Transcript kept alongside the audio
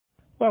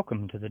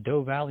Welcome to the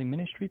Doe Valley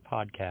Ministry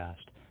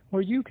Podcast,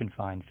 where you can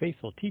find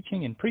faithful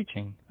teaching and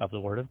preaching of the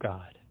Word of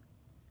God.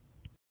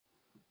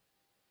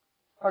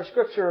 Our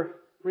scripture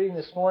reading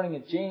this morning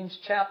is James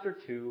chapter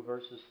 2,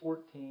 verses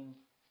 14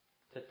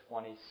 to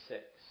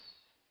 26.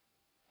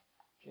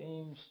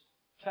 James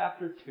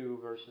chapter 2,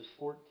 verses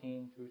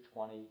 14 through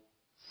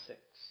 26.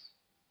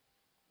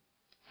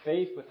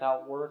 Faith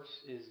without works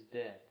is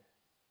dead.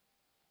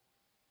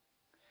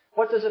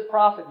 What does it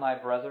profit, my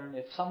brethren,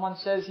 if someone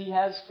says he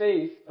has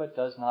faith but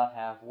does not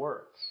have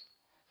works?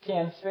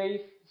 Can faith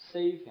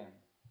save him?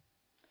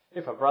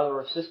 If a brother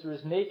or sister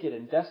is naked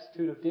and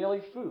destitute of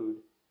daily food,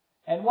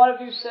 and one of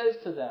you says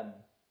to them,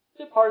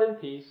 "Depart in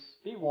peace,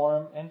 be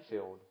warm and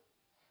filled,"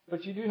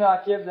 but you do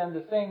not give them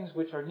the things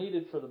which are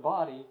needed for the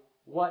body,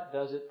 what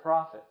does it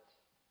profit?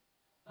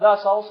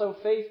 Thus also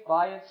faith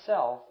by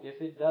itself,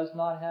 if it does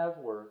not have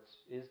works,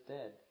 is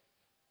dead.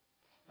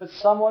 But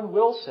someone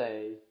will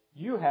say,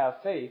 "You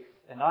have faith,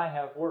 and I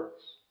have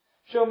works.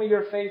 Show me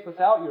your faith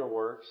without your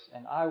works,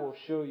 and I will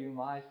show you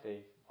my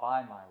faith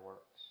by my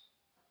works."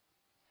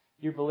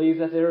 You believe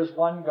that there is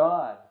one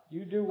God.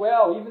 You do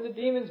well. Even the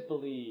demons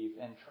believe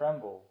and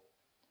tremble.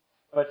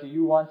 But do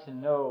you want to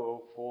know,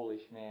 O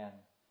foolish man,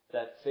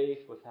 that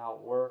faith without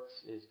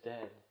works is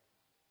dead?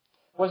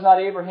 Was not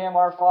Abraham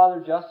our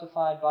father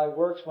justified by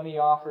works when he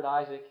offered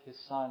Isaac his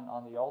son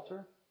on the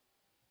altar?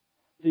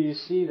 Do you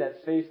see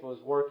that faith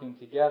was working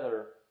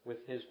together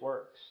with his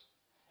works,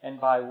 and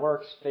by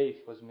works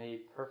faith was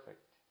made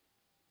perfect?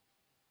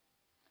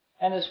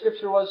 And the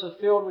scripture was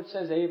fulfilled which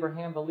says,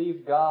 Abraham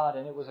believed God,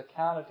 and it was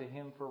accounted to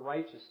him for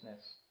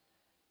righteousness,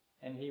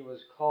 and he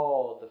was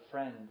called the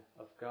friend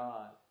of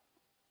God.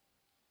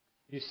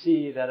 You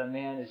see that a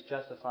man is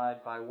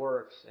justified by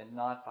works and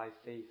not by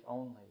faith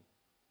only.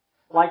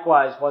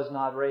 Likewise was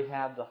not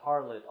Rahab the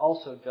harlot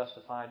also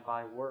justified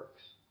by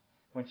works,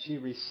 when she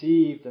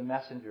received the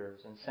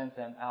messengers and sent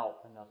them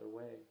out another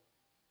way?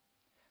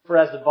 For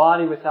as the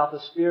body without the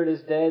spirit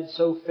is dead,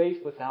 so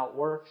faith without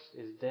works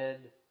is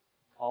dead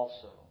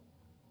also.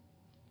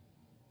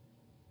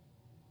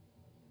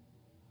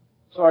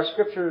 So our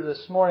scripture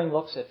this morning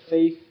looks at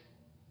faith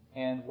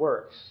and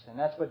works, and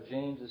that's what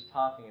James is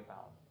talking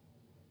about.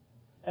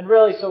 And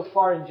really, so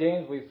far in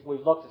James, we've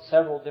looked at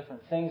several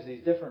different things,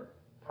 these different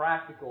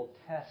practical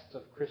tests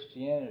of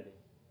Christianity.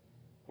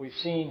 We've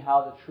seen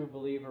how the true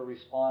believer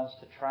responds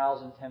to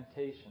trials and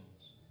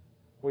temptations.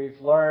 We've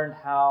learned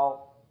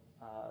how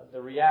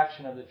the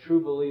reaction of the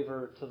true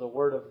believer to the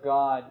Word of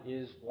God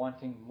is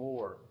wanting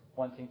more,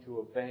 wanting to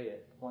obey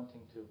it,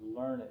 wanting to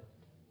learn it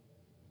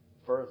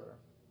further.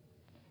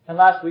 And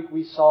last week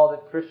we saw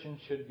that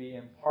Christians should be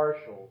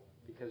impartial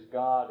because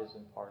God is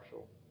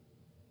impartial.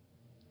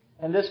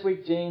 And this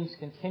week James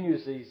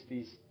continues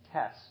these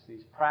tests,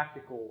 these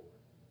practical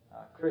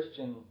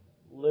Christian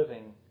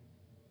living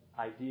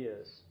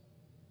ideas.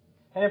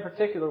 And in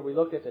particular, we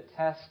look at the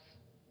test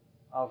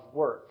of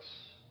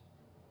works,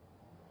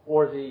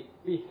 or the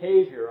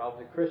behavior of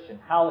the Christian,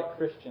 how the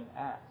Christian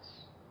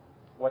acts,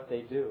 what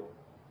they do.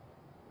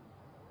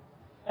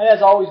 And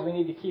as always, we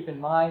need to keep in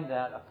mind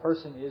that a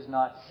person is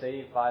not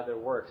saved by their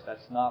works.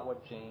 That's not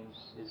what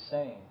James is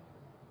saying.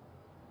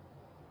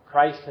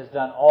 Christ has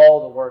done all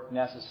the work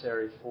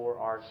necessary for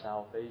our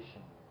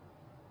salvation.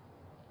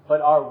 But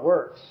our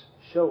works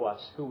show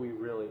us who we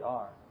really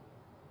are.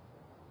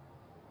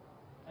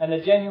 And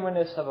the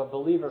genuineness of a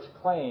believer's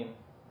claim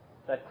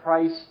that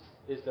Christ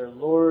is their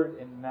Lord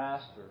and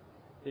Master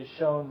is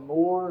shown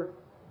more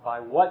by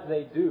what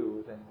they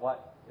do than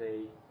what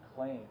they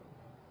claim.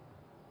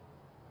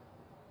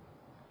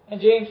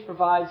 And James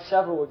provides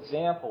several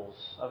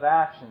examples of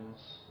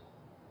actions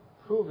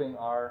proving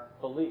our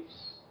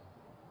beliefs.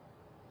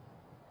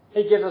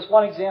 He gives us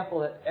one example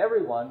that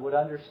everyone would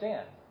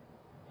understand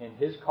in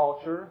his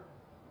culture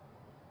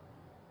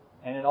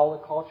and in all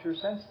the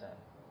cultures since then.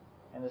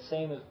 And the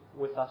same is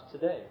with us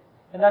today.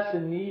 And that's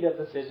the need of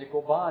the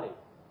physical body.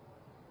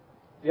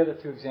 The other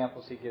two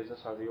examples he gives us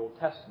are the Old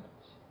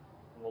Testaments.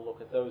 And we'll look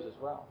at those as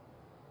well.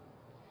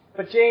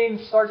 But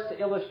James starts to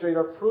illustrate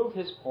or prove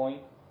his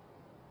point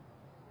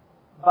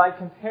by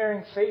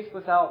comparing faith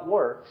without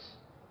works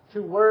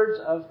to words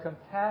of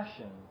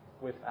compassion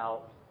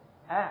without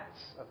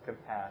acts of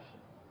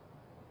compassion.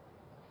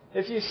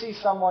 If you see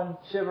someone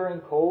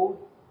shivering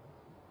cold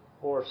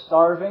or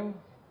starving,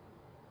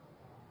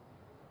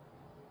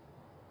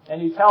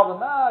 and you tell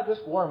them,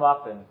 just warm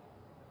up and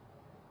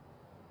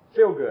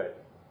feel good.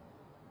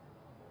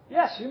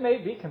 Yes, you may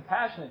be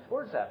compassionate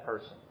towards that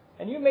person.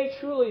 And you may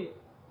truly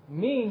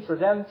mean for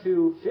them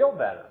to feel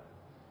better.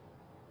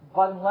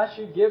 But unless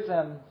you give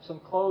them some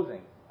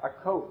clothing, a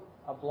coat,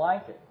 a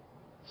blanket,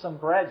 some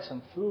bread,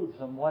 some food,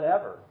 some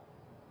whatever,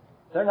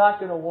 they're not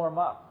going to warm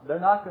up. They're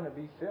not going to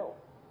be filled.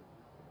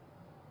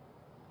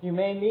 You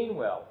may mean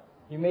well.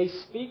 You may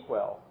speak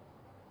well.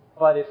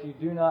 But if you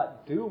do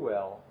not do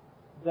well,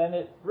 then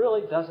it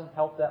really doesn't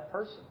help that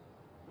person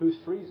who's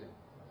freezing.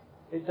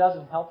 It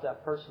doesn't help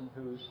that person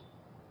who's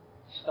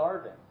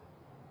starving.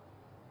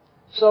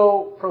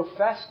 So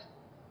professed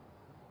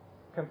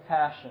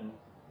compassion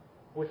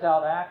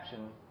without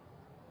action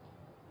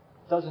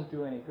doesn't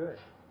do any good.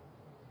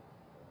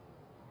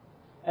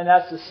 And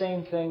that's the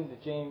same thing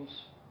that James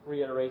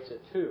reiterates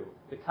it too.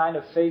 The kind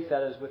of faith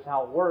that is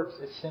without works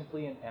is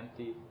simply an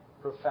empty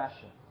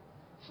profession.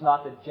 It's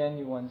not the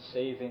genuine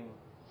saving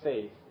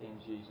faith in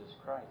Jesus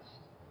Christ.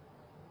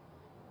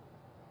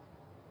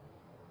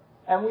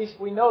 And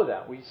we know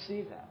that. We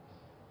see that.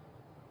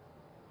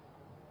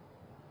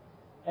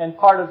 And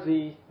part of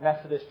the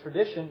Methodist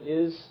tradition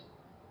is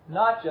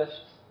not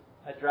just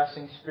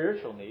addressing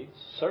spiritual needs.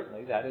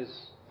 Certainly, that is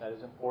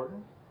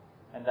important.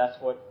 And that's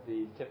what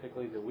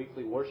typically the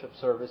weekly worship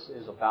service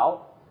is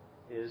about,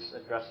 is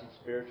addressing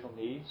spiritual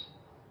needs,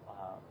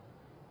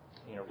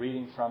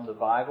 reading from the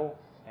Bible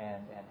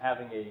and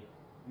having a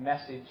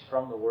message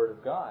from the Word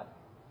of God.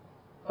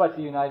 But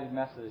the United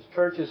Methodist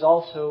Church is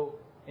also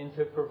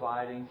into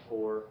providing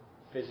for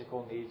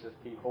physical needs of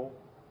people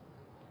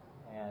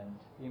and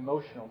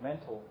emotional,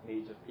 mental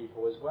needs of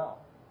people as well.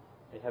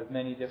 They have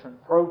many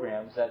different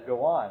programs that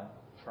go on,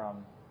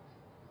 from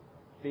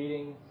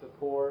feeding the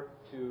poor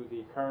to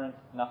the current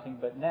Nothing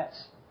But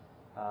Nets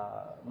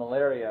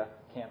malaria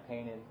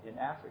campaign in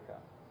Africa.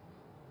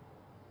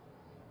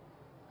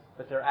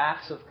 But they're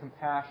acts of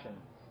compassion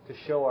to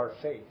show our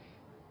faith.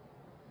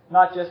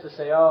 Not just to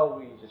say,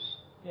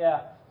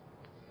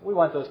 we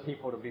want those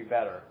people to be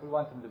better. We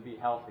want them to be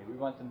healthy. We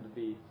want them to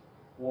be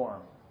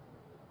warm.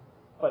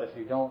 But if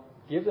you don't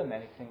give them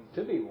anything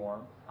to be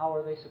warm, how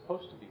are they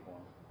supposed to be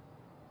warm?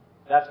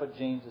 That's what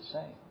James is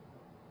saying.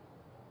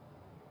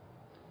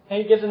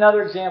 And he gives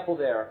another example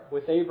there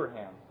with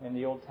Abraham in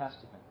the Old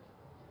Testament.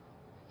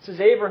 It says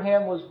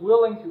Abraham was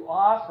willing to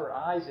offer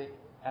Isaac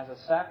as a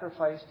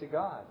sacrifice to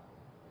God.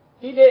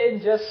 He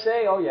didn't just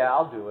say,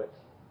 I'll do it.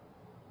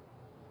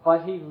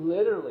 But he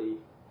literally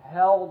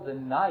held the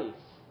knife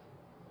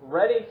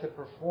ready to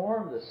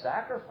perform the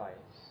sacrifice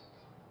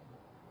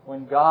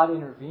when God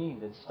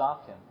intervened and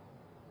stopped him.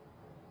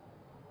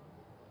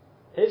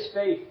 His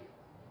faith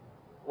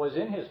was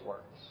in his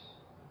works.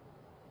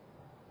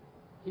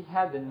 He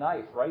had the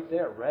knife right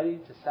there, ready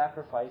to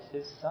sacrifice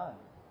his son.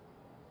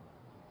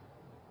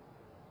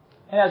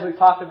 And as we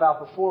talked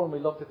about before when we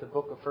looked at the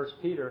book of 1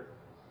 Peter,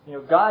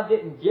 God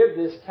didn't give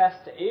this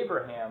test to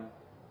Abraham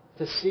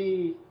to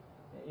see,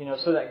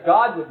 so that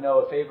God would know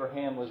if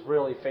Abraham was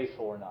really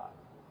faithful or not.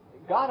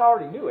 God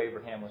already knew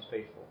Abraham was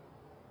faithful.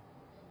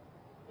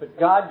 But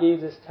God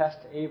gave this test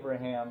to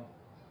Abraham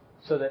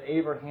so that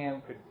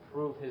Abraham could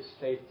prove his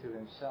faith to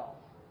himself.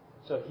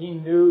 So he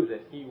knew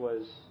that he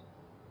was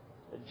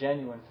a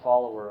genuine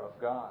follower of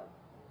God.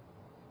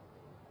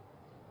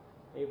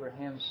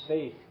 Abraham's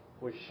faith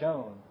was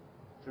shown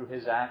through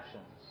his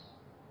actions.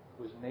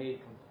 It was made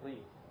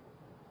complete.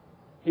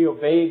 He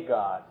obeyed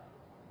God,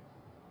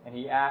 and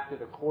he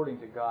acted according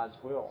to God's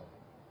will.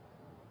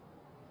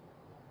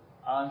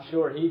 I'm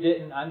sure he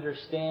didn't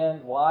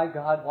understand why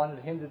God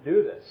wanted him to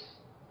do this.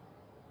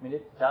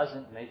 It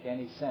doesn't make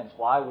any sense.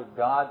 Why would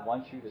God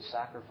want you to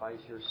sacrifice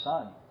your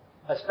son?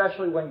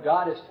 Especially when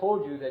God has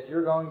told you that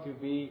you're going to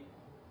be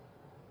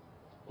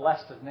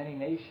blessed of many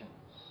nations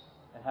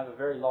and have a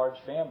very large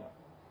family.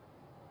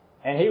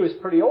 And he was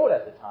pretty old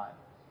at the time.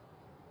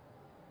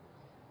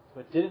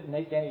 So it didn't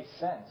make any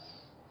sense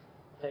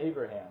to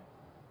Abraham.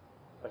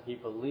 But he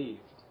believed,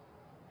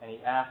 and he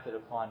acted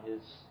upon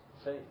his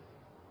faith.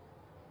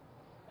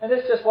 And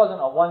this just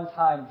wasn't a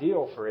one-time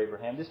deal for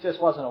Abraham. This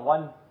just wasn't a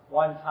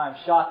one-time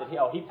shot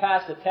that he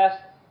passed the test,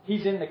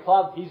 he's in the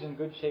club, he's in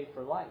good shape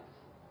for life.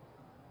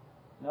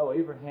 No,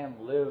 Abraham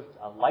lived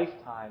a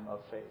lifetime of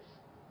faith.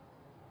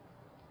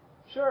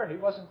 Sure, he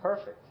wasn't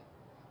perfect.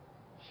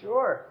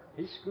 Sure,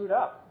 he screwed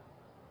up.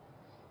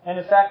 And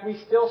in fact, we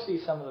still see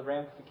some of the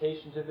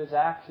ramifications of his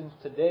actions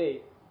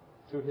today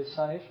through his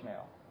son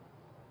Ishmael.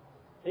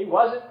 He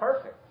wasn't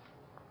perfect.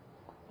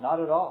 Not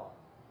at all.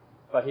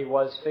 But he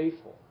was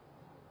faithful.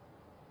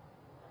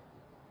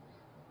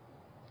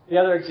 The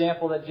other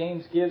example that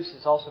James gives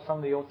is also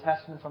from the Old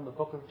Testament, from the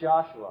book of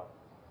Joshua.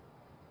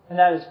 And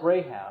that is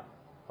Rahab,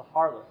 the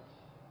harlot.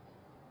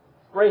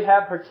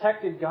 Rahab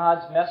protected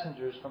God's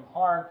messengers from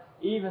harm,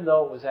 even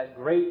though it was at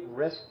great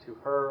risk to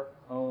her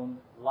own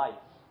life.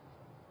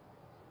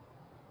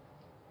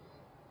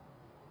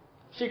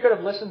 She could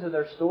have listened to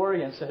their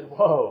story and said,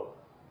 "Whoa,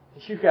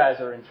 you guys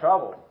are in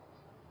trouble.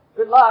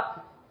 Good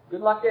luck.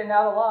 Good luck getting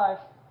out alive.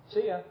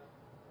 See ya."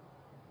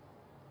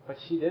 But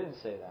she didn't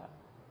say that.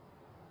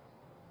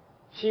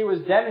 She was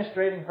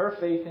demonstrating her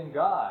faith in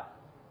God.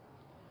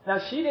 Now,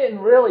 she didn't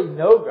really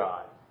know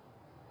God.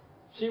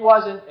 She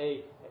wasn't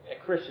a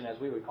Christian, as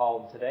we would call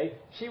them today.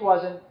 She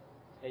wasn't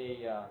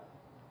a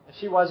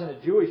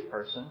Jewish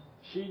person.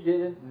 She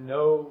didn't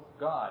know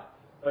God.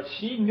 But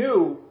she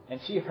knew,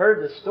 and she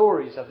heard the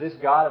stories of this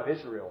God of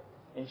Israel.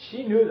 And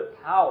she knew the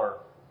power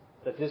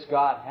that this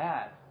God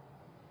had.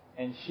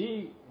 And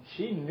she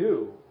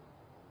knew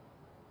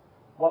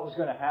what was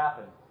going to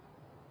happen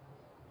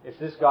if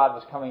this God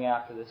was coming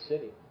after this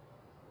city.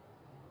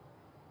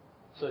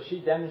 So she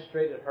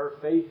demonstrated her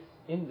faith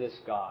in this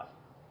God.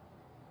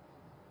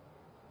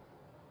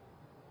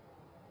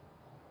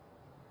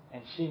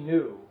 And she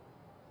knew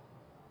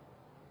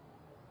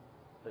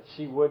that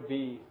she would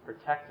be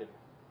protected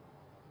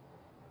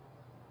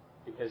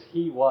because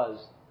He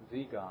was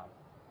the God.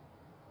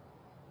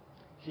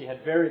 She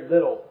had very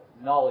little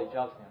knowledge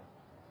of Him.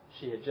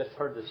 She had just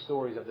heard the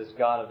stories of this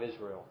God of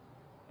Israel,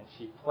 and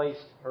she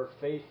placed her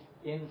faith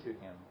into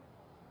Him,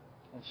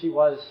 and she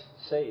was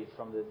saved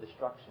from the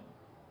destruction.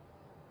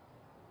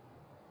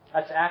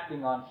 That's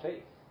acting on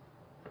faith.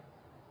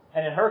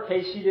 And in her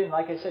case, she didn't,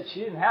 like I said, she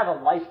didn't have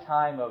a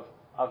lifetime of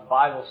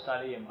Bible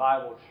study and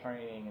Bible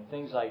training and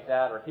things like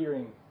that, or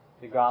hearing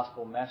the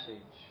gospel message.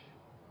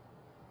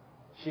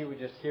 She would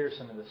just hear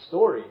some of the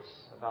stories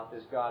about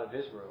this God of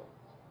Israel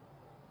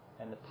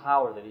and the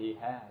power that He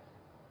had.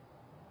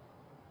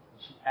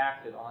 And she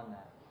acted on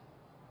that.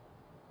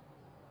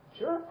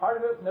 Sure, part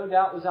of it, no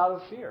doubt, was out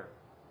of fear.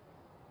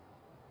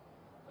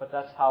 But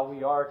that's how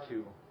we are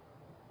to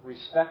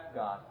respect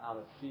God, out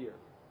of fear.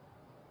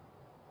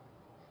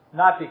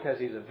 Not because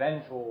He's a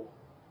vengeful,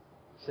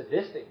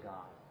 sadistic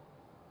God,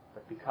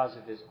 but because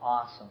of His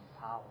awesome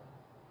power.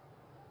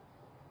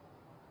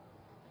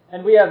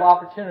 And we have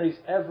opportunities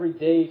every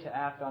day to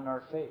act on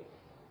our faith.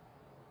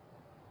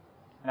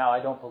 Now,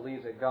 I don't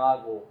believe that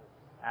God will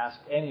ask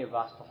any of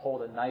us to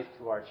hold a knife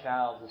to our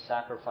child to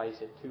sacrifice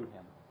it to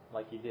Him,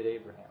 like He did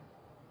Abraham.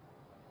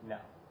 No,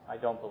 I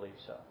don't believe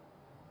so.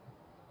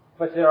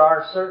 But there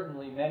are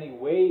certainly many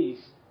ways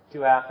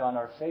to act on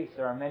our faith.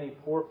 There are many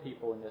poor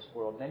people in this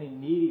world, many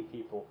needy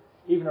people,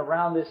 even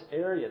around this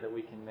area that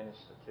we can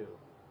minister to.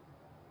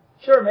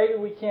 Sure, maybe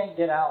we can't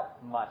get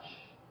out much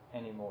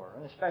anymore,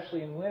 and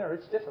especially in winter,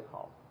 it's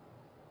difficult.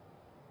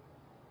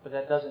 But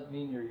that doesn't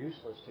mean you're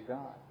useless to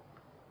God.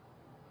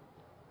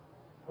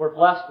 We're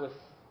blessed with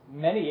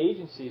many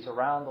agencies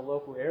around the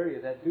local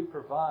area that do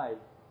provide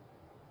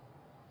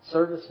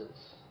services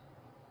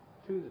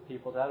to the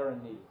people that are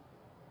in need.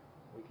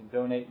 We can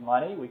donate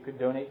money, we could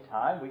donate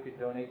time, we could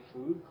donate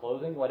food,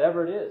 clothing,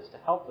 whatever it is to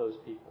help those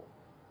people.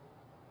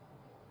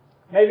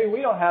 Maybe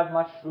we don't have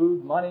much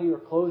food, money, or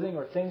clothing,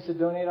 or things to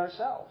donate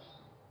ourselves.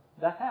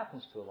 That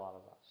happens to a lot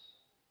of us.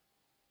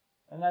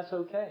 And that's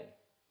okay.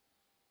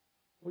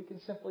 We can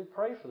simply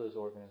pray for those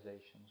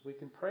organizations. We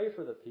can pray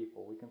for the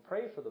people. We can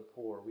pray for the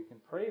poor. We can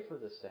pray for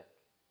the sick.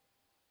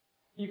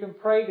 You can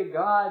pray to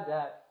God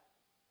that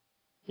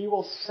He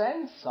will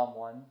send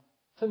someone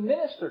to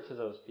minister to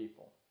those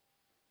people.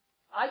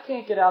 I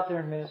can't get out there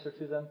and minister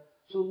to them,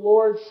 so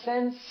Lord,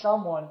 send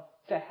someone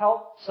to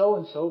help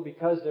so-and-so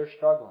because they're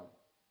struggling.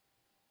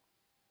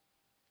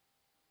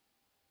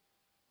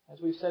 As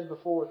we've said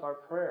before with our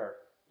prayer,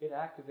 it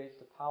activates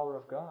the power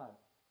of God.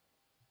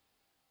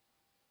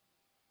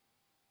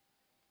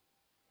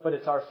 But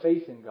it's our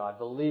faith in God,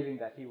 believing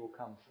that He will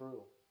come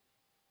through.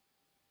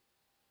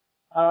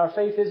 And our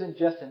faith isn't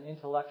just an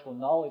intellectual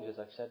knowledge, as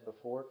I've said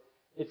before.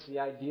 It's the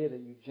idea that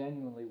you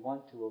genuinely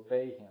want to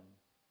obey Him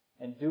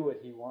and do what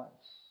He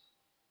wants.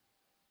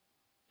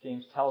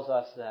 James tells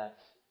us that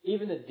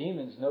even the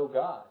demons know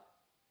God.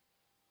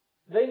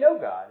 They know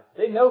God.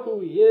 They know who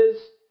He is.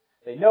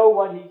 They know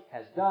what He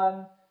has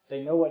done.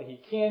 They know what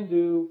He can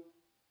do.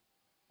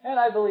 And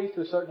I believe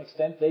to a certain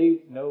extent they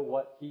know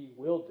what He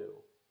will do.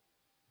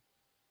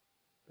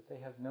 But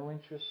they have no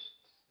interest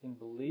in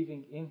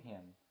believing in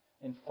Him,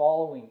 in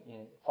following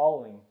Him,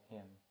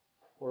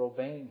 or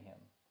obeying Him.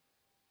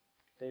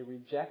 They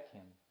reject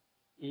Him,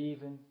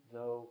 even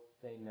though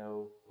they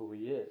know who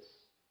He is.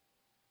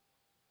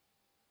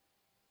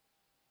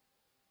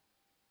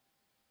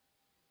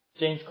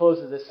 James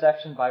closes this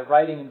section by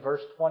writing in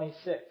verse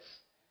 26,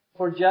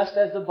 "For just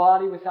as the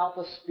body without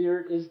the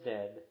spirit is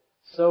dead,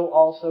 so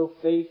also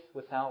faith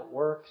without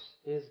works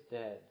is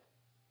dead."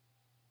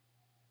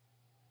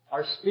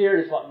 Our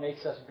spirit is what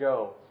makes us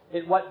go.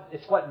 It's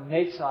what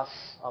makes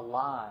us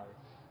alive.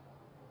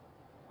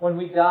 When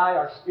we die,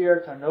 our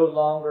spirits are no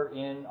longer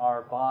in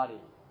our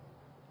body.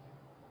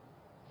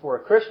 For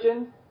a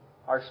Christian,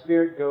 our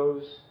spirit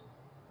goes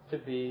to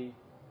be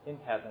in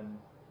heaven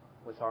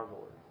with our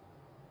Lord.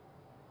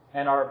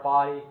 And our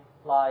body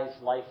lies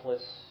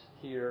lifeless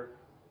here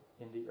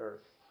in the earth.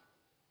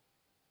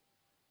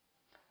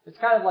 It's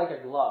kind of like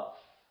a glove.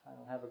 I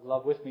don't have a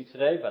glove with me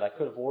today, but I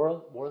could have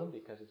wore them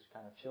because it's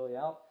kind of chilly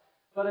out.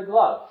 But a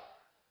glove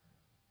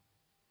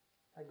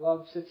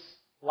sits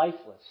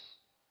lifeless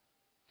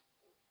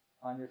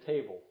on your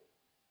table.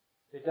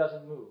 It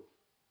doesn't move.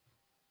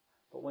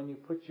 But when you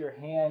put your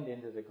hand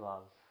into the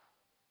glove,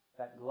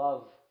 that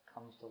glove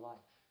comes to life.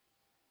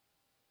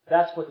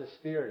 That's what the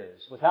Spirit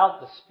is. Without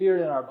the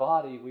Spirit in our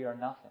body, we are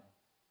nothing.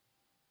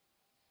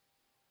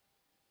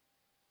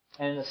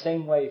 And in the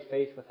same way,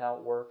 faith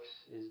without works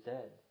is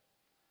dead.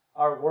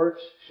 Our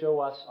works show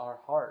us our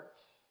heart.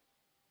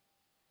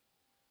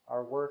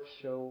 Our works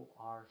show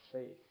our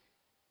faith.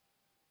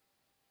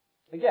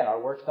 Again, our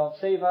works don't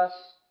save us.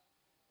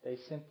 They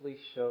simply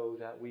show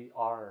that we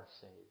are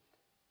saved.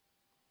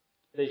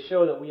 They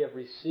show that we have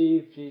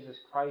received Jesus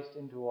Christ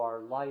into our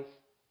life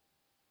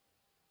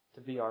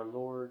to be our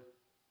Lord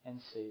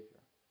and Savior.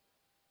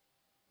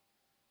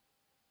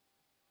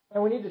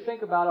 And we need to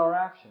think about our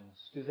actions.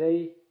 Do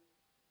they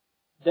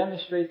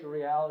demonstrate the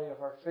reality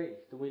of our faith?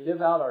 Do we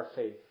live out our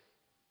faith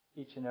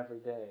each and every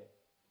day.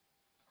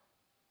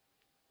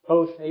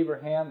 Both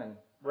Abraham and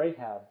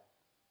Rahab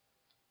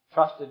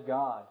trusted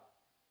God,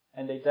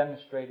 and they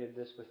demonstrated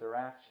this with their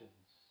actions.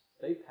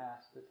 They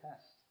passed the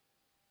test.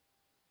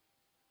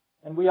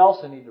 And we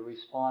also need to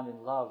respond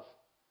in love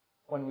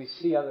when we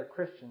see other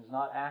Christians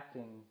not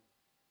acting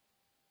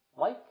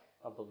like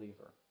a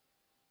believer.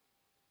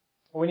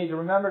 We need to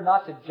remember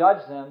not to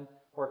judge them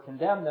or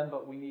condemn them,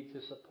 but we need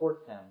to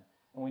support them.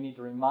 And we need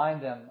to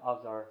remind them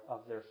of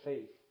their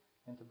faith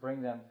and to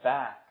bring them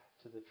back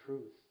to the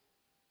truth.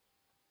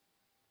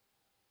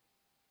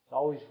 There's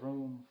always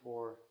room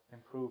for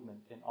improvement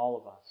in all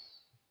of us.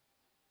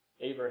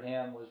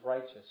 Abraham was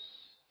righteous,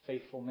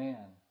 faithful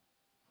man,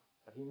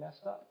 but he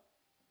messed up.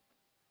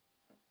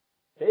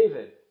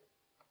 David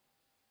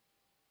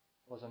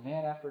was a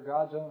man after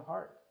God's own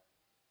heart,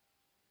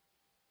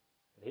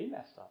 but he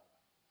messed up.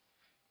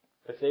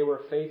 But they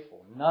were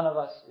faithful. None of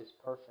us is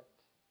perfect.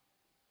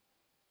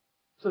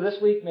 So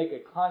this week, make a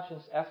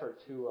conscious effort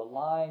to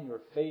align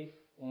your faith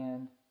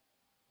and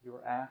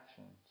your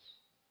actions.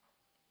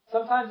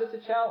 Sometimes it's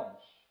a challenge,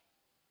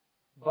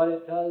 but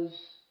it does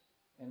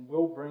and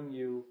will bring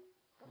you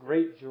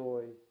great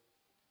joy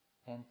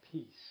and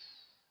peace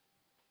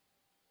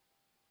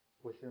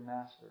with your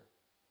Master.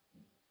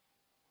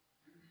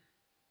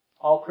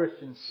 All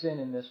Christians sin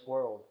in this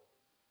world.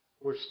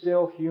 We're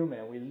still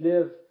human. We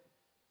live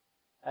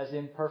as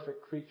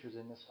imperfect creatures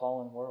in this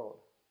fallen world.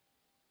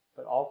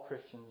 But all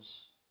Christians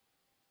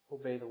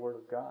obey the Word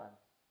of God.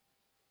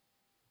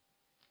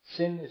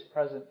 Sin is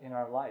present in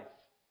our life,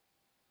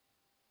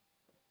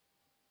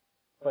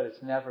 but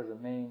it's never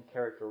the main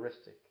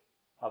characteristic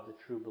of the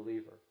true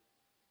believer.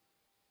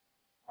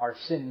 Our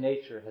sin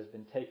nature has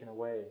been taken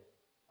away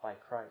by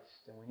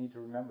Christ, and we need to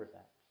remember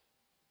that.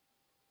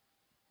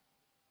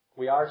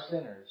 We are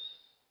sinners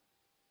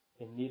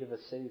in need of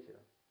a Savior,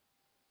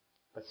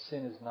 but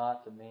sin is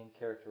not the main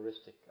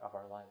characteristic of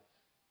our life.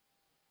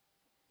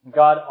 And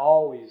God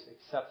always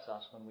accepts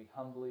us when we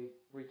humbly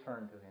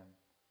return to Him,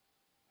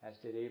 as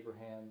did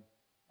Abraham,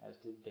 as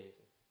did David.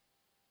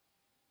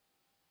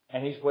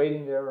 And He's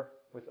waiting there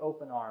with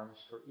open arms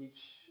for each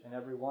and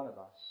every one of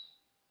us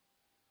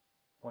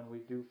when we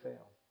do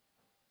fail.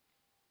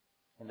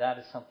 And that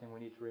is something we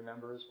need to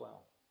remember as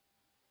well.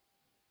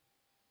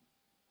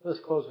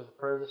 Let's close with a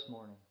prayer this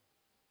morning.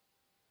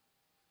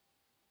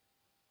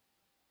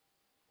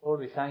 Lord,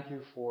 we thank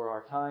You for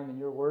our time in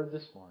Your Word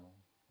this morning.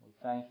 We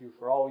thank You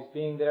for always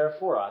being there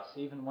for us,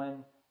 even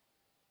when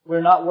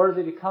we're not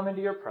worthy to come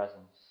into Your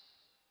presence.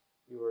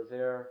 You are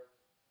there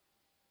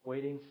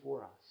waiting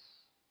for us,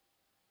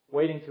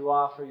 waiting to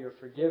offer Your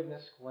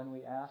forgiveness when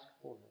we ask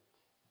for it.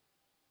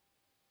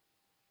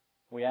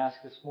 We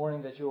ask this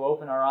morning that You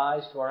open our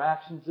eyes to our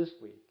actions this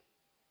week.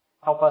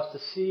 Help us to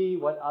see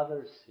what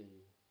others see.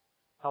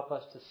 Help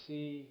us to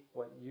see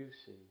what You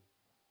see.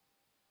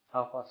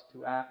 Help us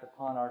to act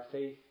upon our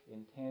faith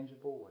in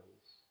tangible ways.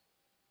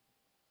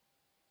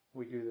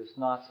 We do this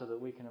not so that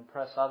we can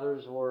impress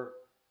others or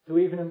to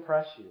even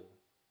impress You.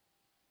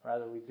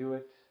 Rather, we do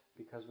it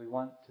because we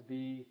want to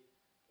be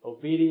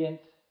obedient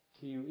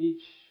to You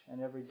each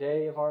and every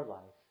day of our life.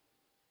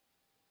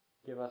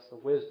 Give us the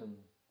wisdom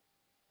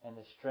and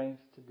the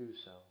strength to do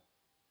so.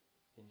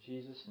 In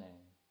Jesus'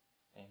 name,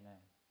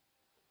 amen.